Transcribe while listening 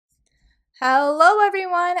Hello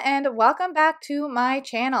everyone and welcome back to my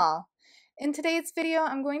channel. In today's video,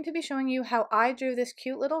 I'm going to be showing you how I drew this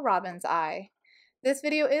cute little robin's eye. This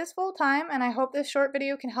video is full-time and I hope this short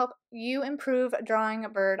video can help you improve drawing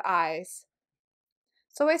bird eyes.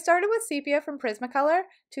 So I started with sepia from Prismacolor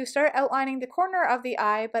to start outlining the corner of the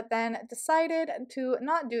eye, but then decided to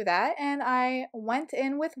not do that and I went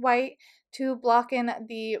in with white to block in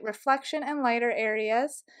the reflection and lighter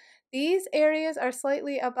areas. These areas are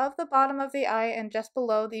slightly above the bottom of the eye and just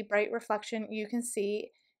below the bright reflection you can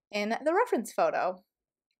see in the reference photo.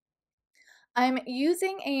 I'm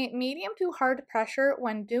using a medium to hard pressure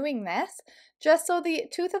when doing this, just so the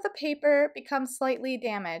tooth of the paper becomes slightly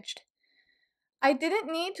damaged. I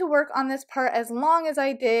didn't need to work on this part as long as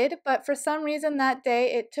I did, but for some reason that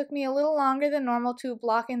day it took me a little longer than normal to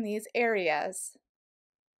block in these areas.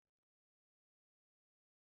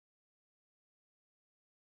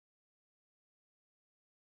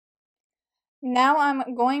 Now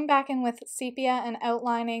I'm going back in with sepia and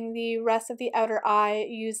outlining the rest of the outer eye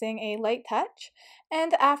using a light touch.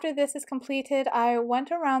 And after this is completed, I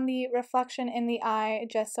went around the reflection in the eye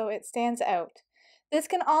just so it stands out. This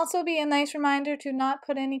can also be a nice reminder to not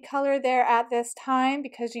put any color there at this time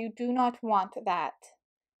because you do not want that.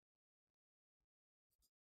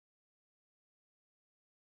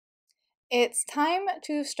 It's time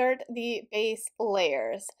to start the base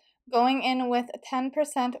layers. Going in with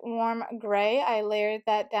 10% warm gray, I layered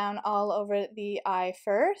that down all over the eye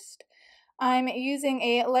first. I'm using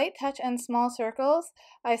a light touch and small circles.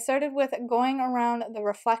 I started with going around the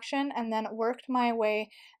reflection and then worked my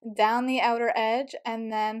way down the outer edge and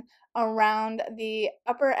then around the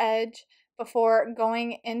upper edge before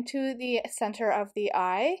going into the center of the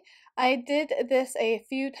eye. I did this a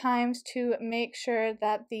few times to make sure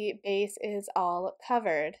that the base is all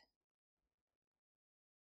covered.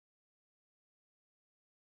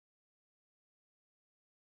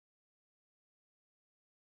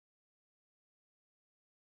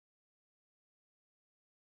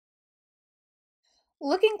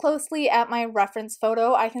 Looking closely at my reference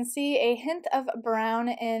photo, I can see a hint of brown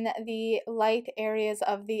in the light areas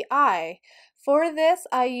of the eye. For this,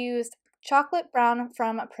 I used chocolate brown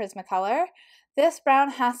from Prismacolor. This brown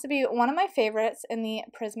has to be one of my favorites in the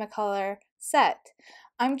Prismacolor set.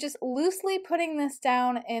 I'm just loosely putting this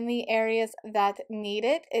down in the areas that need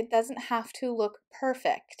it. It doesn't have to look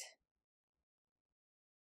perfect.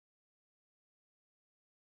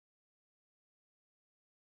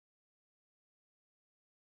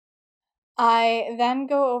 I then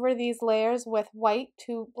go over these layers with white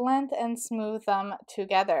to blend and smooth them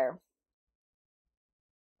together.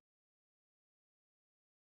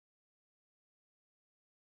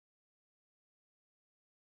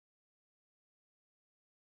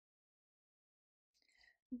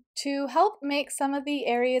 To help make some of the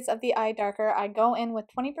areas of the eye darker, I go in with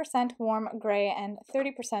 20% warm gray and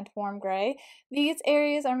 30% warm gray. These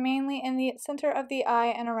areas are mainly in the center of the eye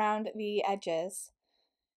and around the edges.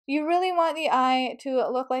 You really want the eye to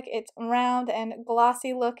look like it's round and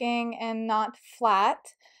glossy looking and not flat.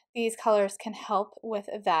 These colors can help with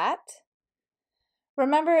that.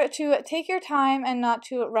 Remember to take your time and not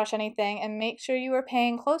to rush anything, and make sure you are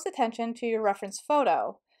paying close attention to your reference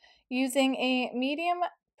photo. Using a medium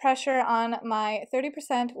pressure on my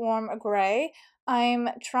 30% warm gray, I'm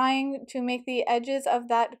trying to make the edges of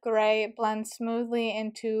that gray blend smoothly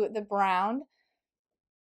into the brown.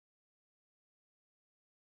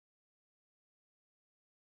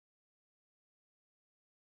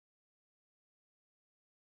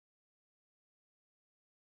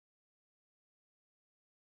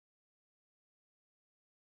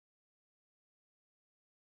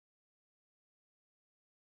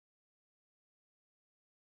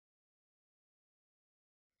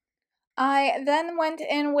 I then went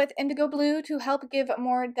in with indigo blue to help give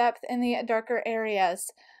more depth in the darker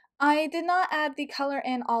areas. I did not add the color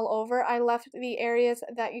in all over. I left the areas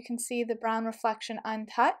that you can see the brown reflection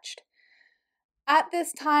untouched. At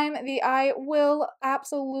this time, the eye will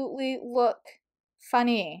absolutely look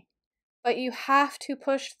funny, but you have to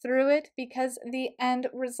push through it because the end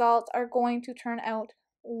results are going to turn out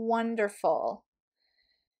wonderful.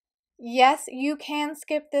 Yes, you can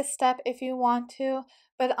skip this step if you want to,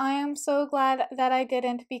 but I am so glad that I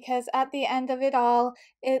didn't because at the end of it all,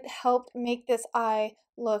 it helped make this eye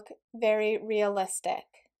look very realistic.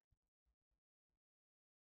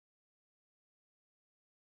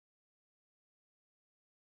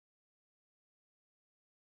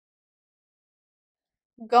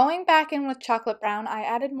 Going back in with chocolate brown, I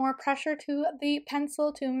added more pressure to the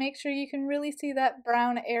pencil to make sure you can really see that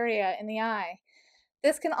brown area in the eye.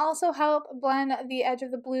 This can also help blend the edge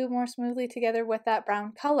of the blue more smoothly together with that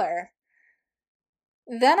brown color.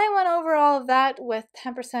 Then I went over all of that with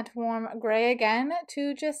 10% warm gray again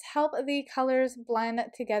to just help the colors blend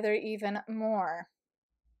together even more.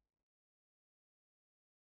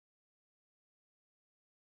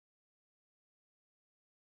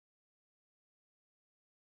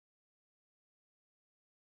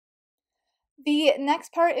 The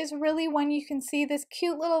next part is really when you can see this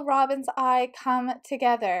cute little robin's eye come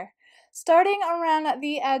together. Starting around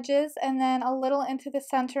the edges and then a little into the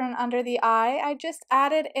center and under the eye, I just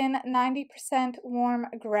added in 90% warm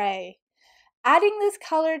gray. Adding this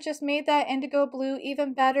color just made that indigo blue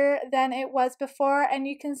even better than it was before, and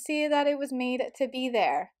you can see that it was made to be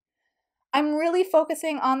there. I'm really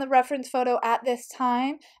focusing on the reference photo at this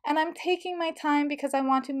time, and I'm taking my time because I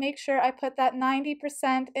want to make sure I put that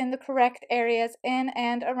 90% in the correct areas in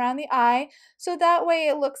and around the eye, so that way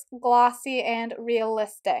it looks glossy and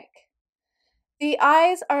realistic. The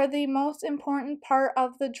eyes are the most important part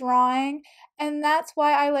of the drawing, and that's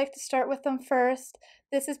why I like to start with them first.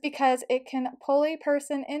 This is because it can pull a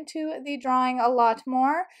person into the drawing a lot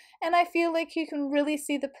more, and I feel like you can really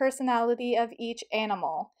see the personality of each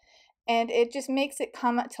animal, and it just makes it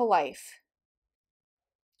come to life.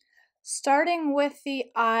 Starting with the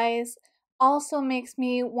eyes also makes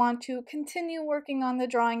me want to continue working on the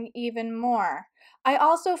drawing even more. I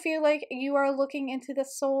also feel like you are looking into the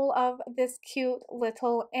soul of this cute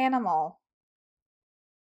little animal.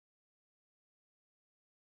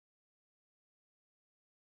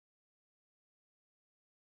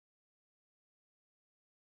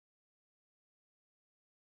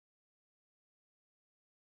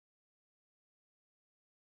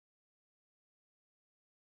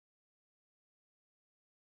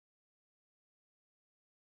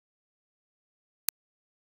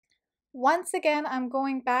 Once again, I'm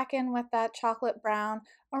going back in with that chocolate brown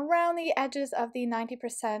around the edges of the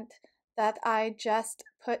 90% that I just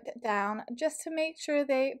put down, just to make sure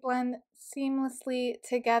they blend seamlessly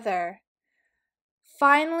together.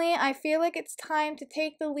 Finally, I feel like it's time to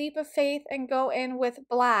take the leap of faith and go in with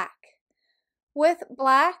black. With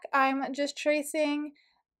black, I'm just tracing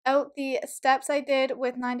out the steps I did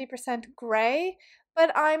with 90% gray,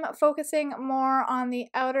 but I'm focusing more on the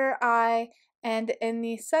outer eye and in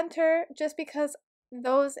the center just because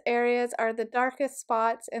those areas are the darkest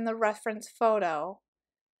spots in the reference photo.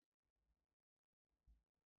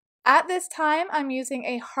 At this time, I'm using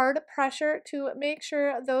a hard pressure to make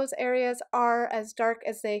sure those areas are as dark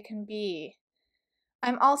as they can be.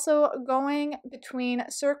 I'm also going between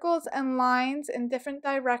circles and lines in different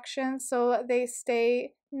directions so they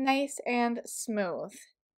stay nice and smooth.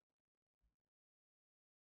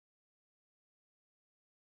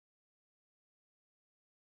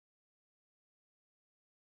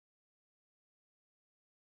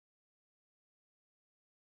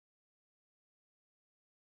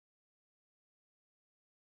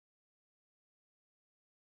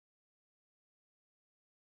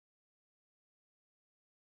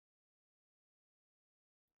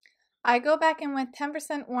 I go back in with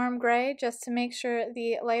 10% warm gray just to make sure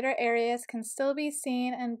the lighter areas can still be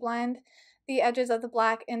seen and blend the edges of the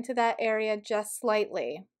black into that area just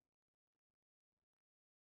slightly.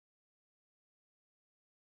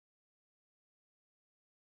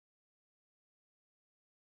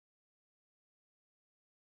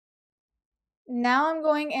 Now I'm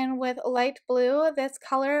going in with light blue. This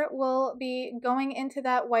color will be going into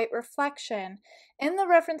that white reflection. In the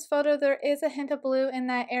reference photo, there is a hint of blue in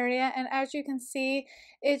that area, and as you can see,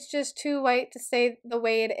 it's just too white to stay the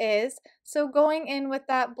way it is. So going in with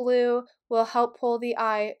that blue will help pull the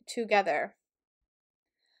eye together.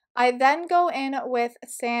 I then go in with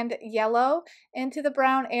sand yellow into the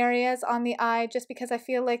brown areas on the eye just because I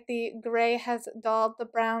feel like the gray has dulled the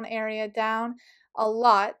brown area down a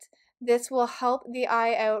lot. This will help the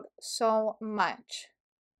eye out so much.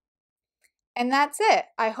 And that's it.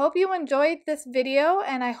 I hope you enjoyed this video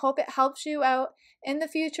and I hope it helps you out in the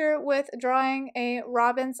future with drawing a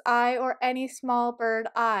robin's eye or any small bird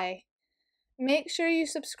eye. Make sure you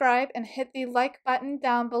subscribe and hit the like button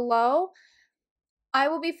down below. I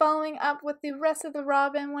will be following up with the rest of the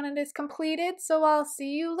robin when it is completed, so I'll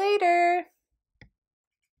see you later!